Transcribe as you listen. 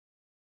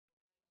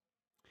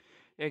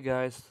Hey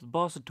guys, the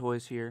Boss of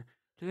Toys here.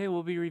 Today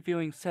we'll be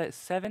reviewing set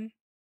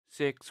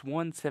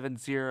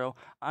 76170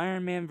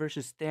 Iron Man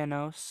vs.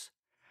 Thanos.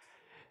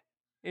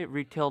 It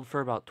retailed for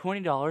about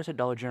 $20 at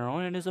Dollar General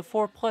and it is a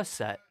 4 plus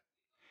set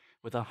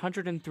with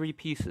 103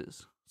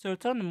 pieces. So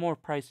it's on the more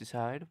pricey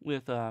side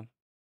with I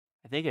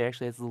think it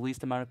actually has the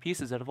least amount of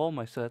pieces out of all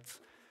my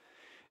sets.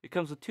 It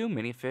comes with two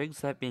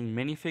minifigs, that being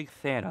minifig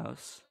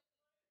Thanos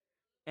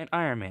and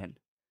Iron Man.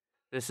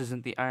 This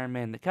isn't the Iron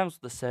Man that comes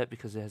with the set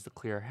because it has the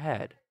clear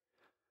head.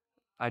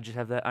 I just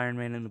have that Iron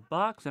Man in the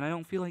box and I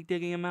don't feel like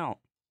digging him out.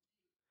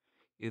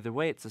 Either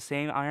way, it's the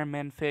same Iron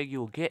Man fig you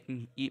will get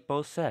and eat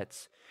both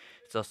sets.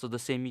 It's also the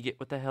same you get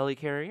with the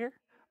Helicarrier,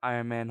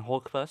 Iron Man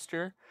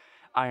Hulkbuster,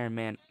 Iron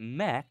Man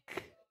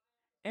Mech,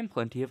 and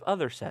plenty of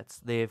other sets.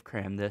 They have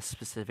crammed this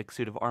specific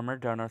suit of armor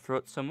down our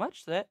throats so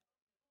much that,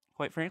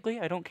 quite frankly,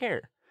 I don't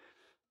care.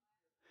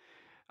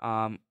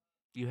 Um,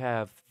 you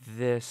have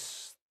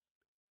this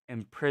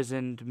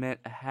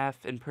imprisonment,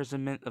 half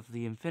imprisonment of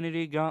the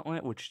Infinity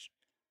Gauntlet, which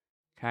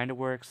kind of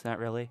works, not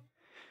really.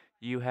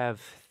 You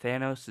have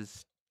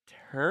Thanos'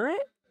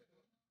 turret?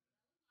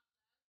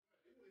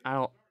 I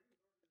don't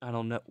I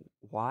don't know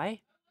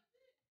why.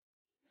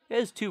 It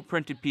has two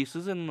printed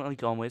pieces, and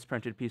like always,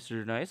 printed pieces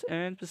are nice,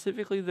 and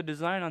specifically the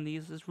design on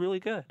these is really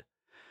good.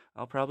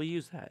 I'll probably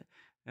use that.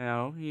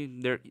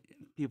 There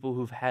people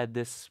who've had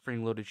this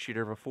spring-loaded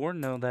shooter before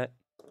know that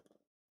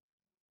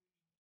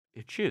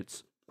it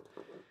shoots,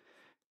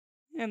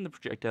 and the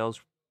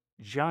projectile's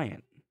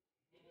giant.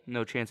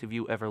 No chance of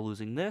you ever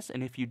losing this,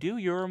 and if you do,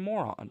 you're a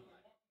moron.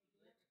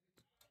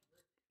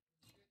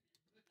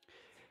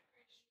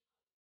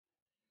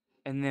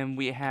 And then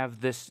we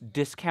have this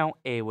discount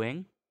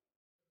A-wing,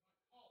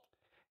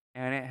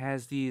 and it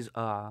has these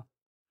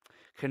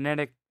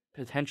kinetic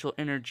potential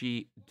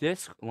energy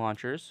disc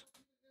launchers.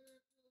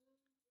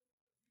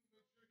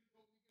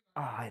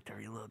 Oh, I had to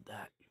reload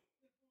that.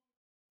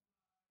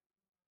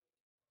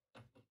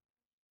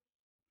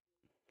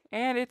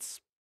 And it's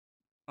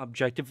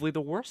objectively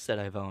the worst set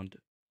I've owned.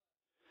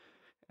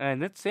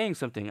 And that's saying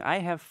something. I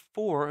have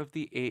 4 of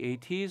the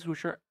AATs,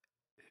 which are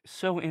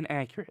so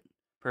inaccurate.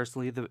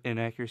 Personally, the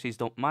inaccuracies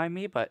don't mind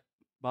me, but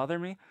bother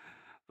me.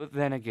 But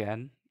then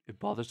again, it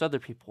bothers other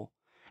people.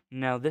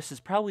 Now, this is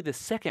probably the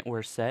second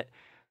worst set,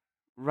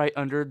 right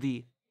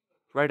above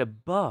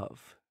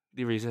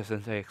the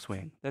Resistance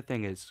X-Wing. That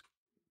thing is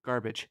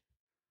garbage.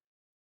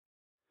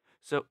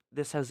 So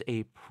this has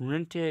a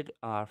printed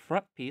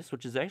front piece,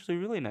 which is actually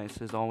really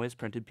nice. As always,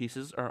 printed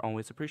pieces are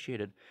always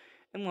appreciated.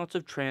 And lots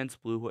of trans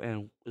blue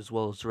and as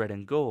well as red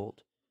and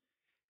gold.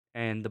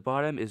 And the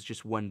bottom is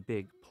just one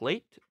big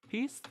plate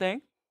piece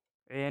thing.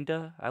 And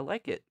I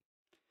like it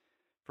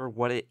for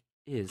what it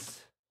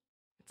is.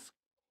 It's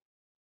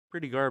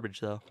pretty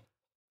garbage though.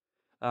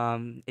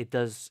 It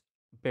does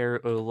bear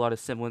a lot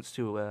of semblance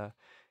to a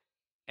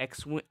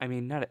X-wing. I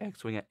mean, not an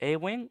X-wing, an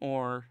A-wing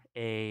or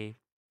a.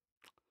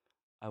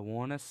 I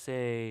want to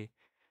say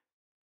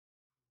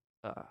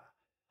uh,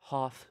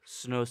 Hoth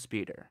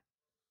Snowspeeder.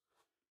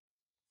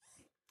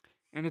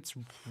 And it's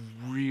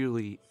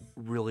really,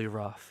 really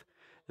rough.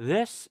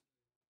 This,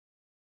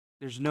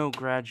 there's no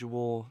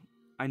gradual.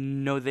 I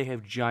know they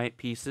have giant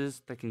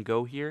pieces that can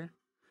go here,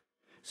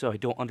 so I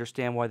don't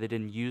understand why they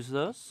didn't use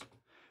those.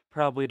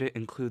 Probably to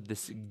include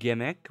this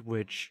gimmick,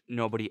 which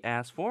nobody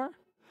asked for.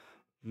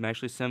 I'm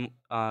actually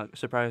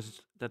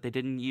surprised that they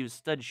didn't use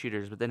stud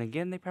shooters, but then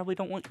again, they probably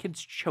don't want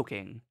kids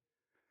choking.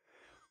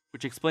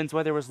 Which explains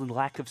why there was a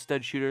lack of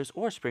stud shooters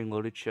or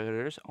spring-loaded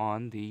shooters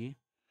on the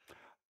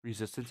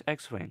Resistance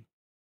X-Wing.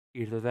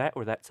 Either that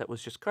or that set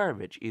was just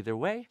garbage. Either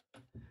way,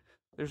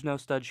 there's no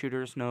stud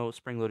shooters, no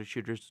spring-loaded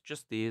shooters,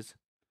 just these.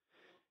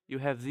 You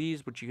have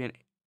these, which you can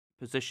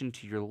position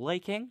to your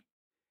liking,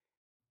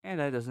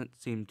 and that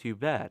doesn't seem too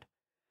bad.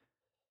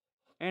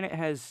 And it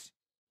has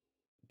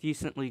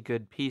decently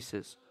good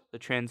pieces. The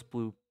trans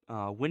blue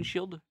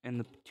windshield and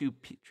the two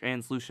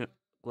translucent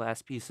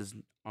glass pieces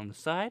on the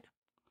side,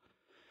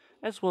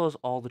 as well as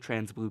all the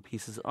trans blue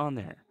pieces on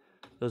there.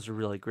 Those are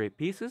really great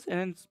pieces,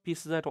 and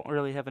pieces I don't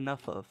really have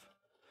enough of.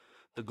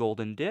 The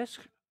golden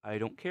disc, I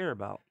don't care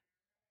about.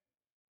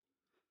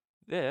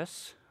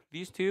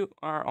 These two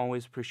are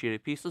always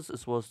appreciated pieces,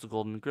 as well as the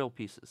golden grill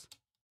pieces.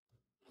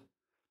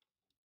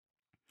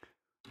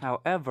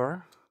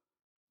 However,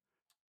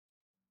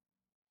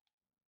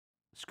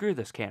 screw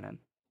this cannon.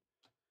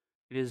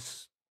 It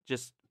is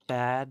just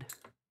bad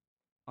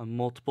on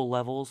multiple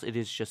levels. It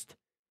is just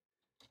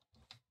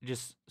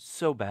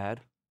so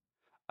bad.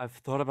 I've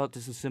thought about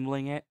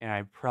disassembling it, and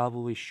I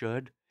probably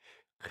should,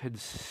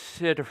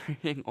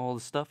 considering all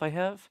the stuff I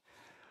have.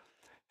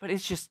 But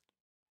it's just,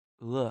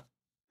 ugh.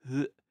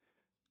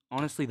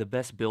 Honestly, the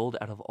best build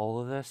out of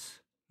all of this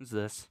is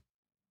this.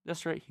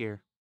 This right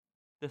here.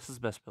 This is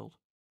the best build.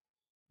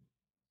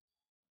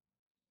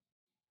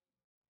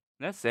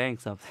 That's saying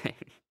something.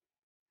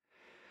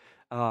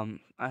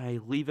 I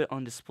leave it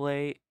on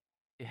display.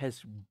 It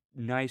has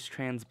nice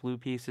trans blue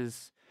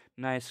pieces,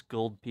 nice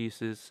gold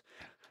pieces.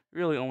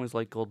 Really always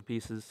like gold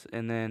pieces,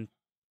 and then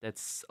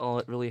that's all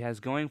it really has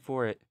going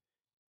for it.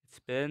 It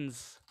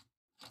spins.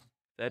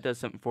 that does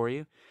something for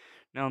you.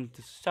 Now,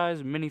 the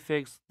size of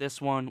minifigs,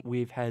 this one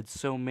we've had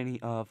so many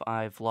of,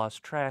 I've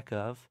lost track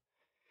of.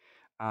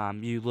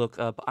 You look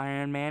up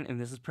Iron Man, and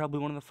this is probably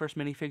one of the first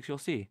minifigs you'll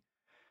see.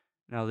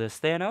 Now, this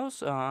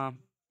Thanos,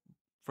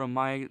 from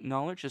my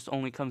knowledge, this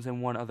only comes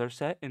in one other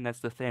set, and that's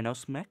the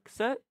Thanos mech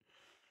set.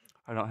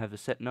 I don't have the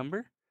set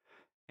number,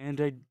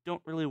 and I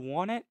don't really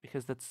want it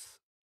because that's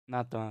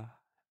not the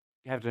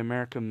Captain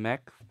America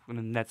mech,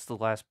 and that's the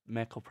last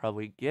mech I'll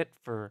probably get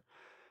for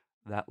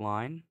that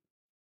line.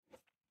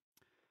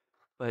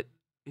 But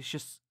it's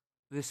just,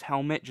 this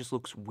helmet just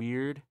looks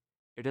weird.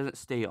 It doesn't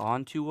stay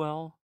on too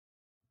well.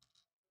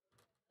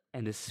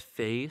 And his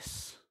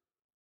face.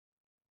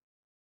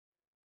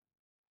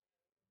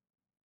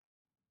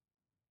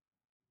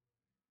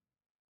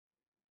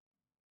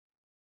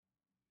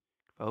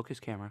 Focus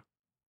camera.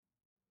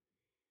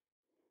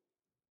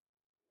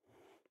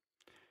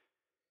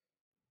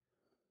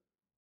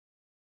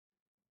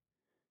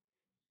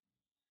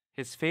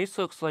 His face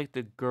looks like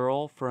the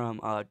girl from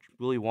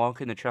Willy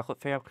Wonka in the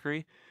Chocolate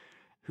Factory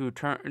who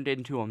turned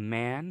into a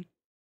man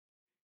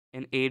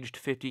and aged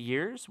 50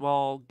 years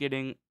while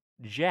getting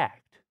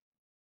jacked.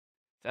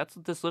 That's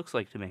what this looks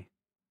like to me.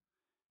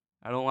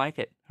 I don't like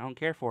it. I don't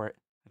care for it.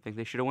 I think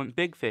they should have went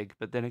big fig,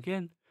 but then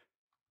again,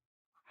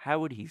 how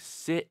would he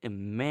sit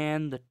and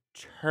man the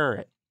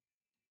turret?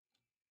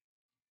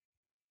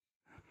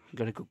 I'm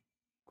gonna go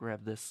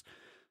grab this.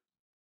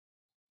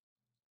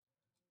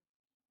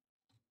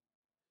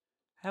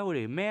 How would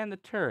he man the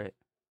turret?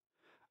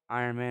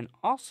 Iron Man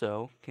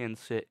also can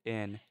sit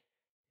in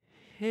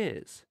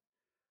his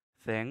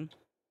thing.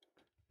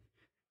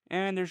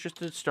 And there's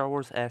just a Star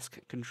Wars-esque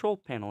control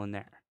panel in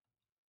there.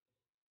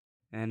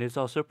 And it's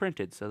also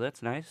printed, so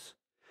that's nice.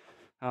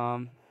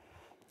 The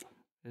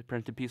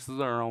printed pieces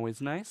are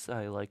always nice.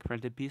 I like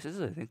printed pieces.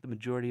 I think the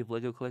majority of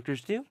LEGO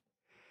collectors do.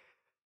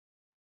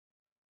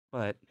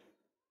 But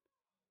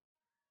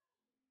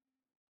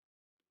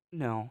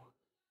no.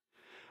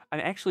 I'm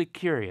actually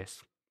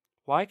curious.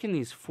 Why can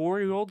these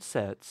 4-year-old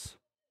sets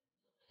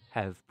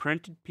have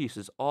printed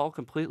pieces, all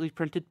completely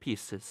printed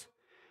pieces?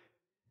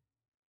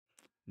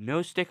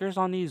 No stickers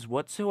on these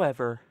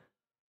whatsoever.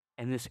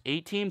 And this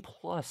 18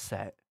 plus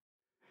set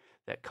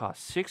that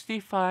costs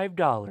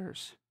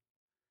 $65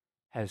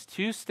 has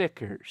 2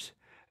 stickers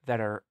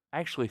that are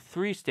actually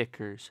 3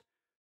 stickers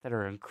that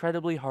are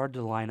incredibly hard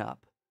to line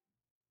up.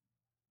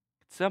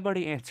 Could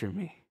somebody answer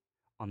me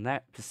on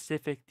that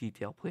specific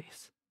detail,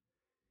 please?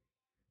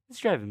 It's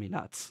driving me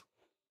nuts.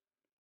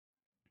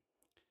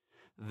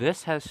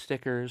 This has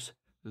stickers.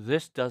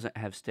 This doesn't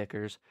have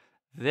stickers.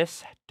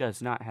 This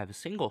does not have a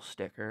single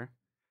sticker.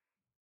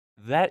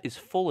 That is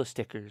full of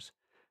stickers.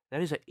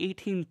 That is an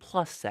 18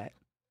 plus set.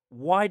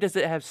 Why does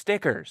it have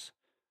stickers?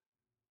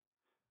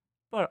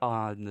 But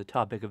on the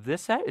topic of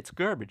this set, it's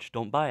garbage.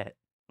 Don't buy it.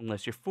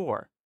 Unless you're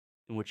 4.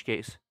 In which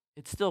case,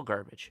 it's still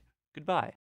garbage. Goodbye.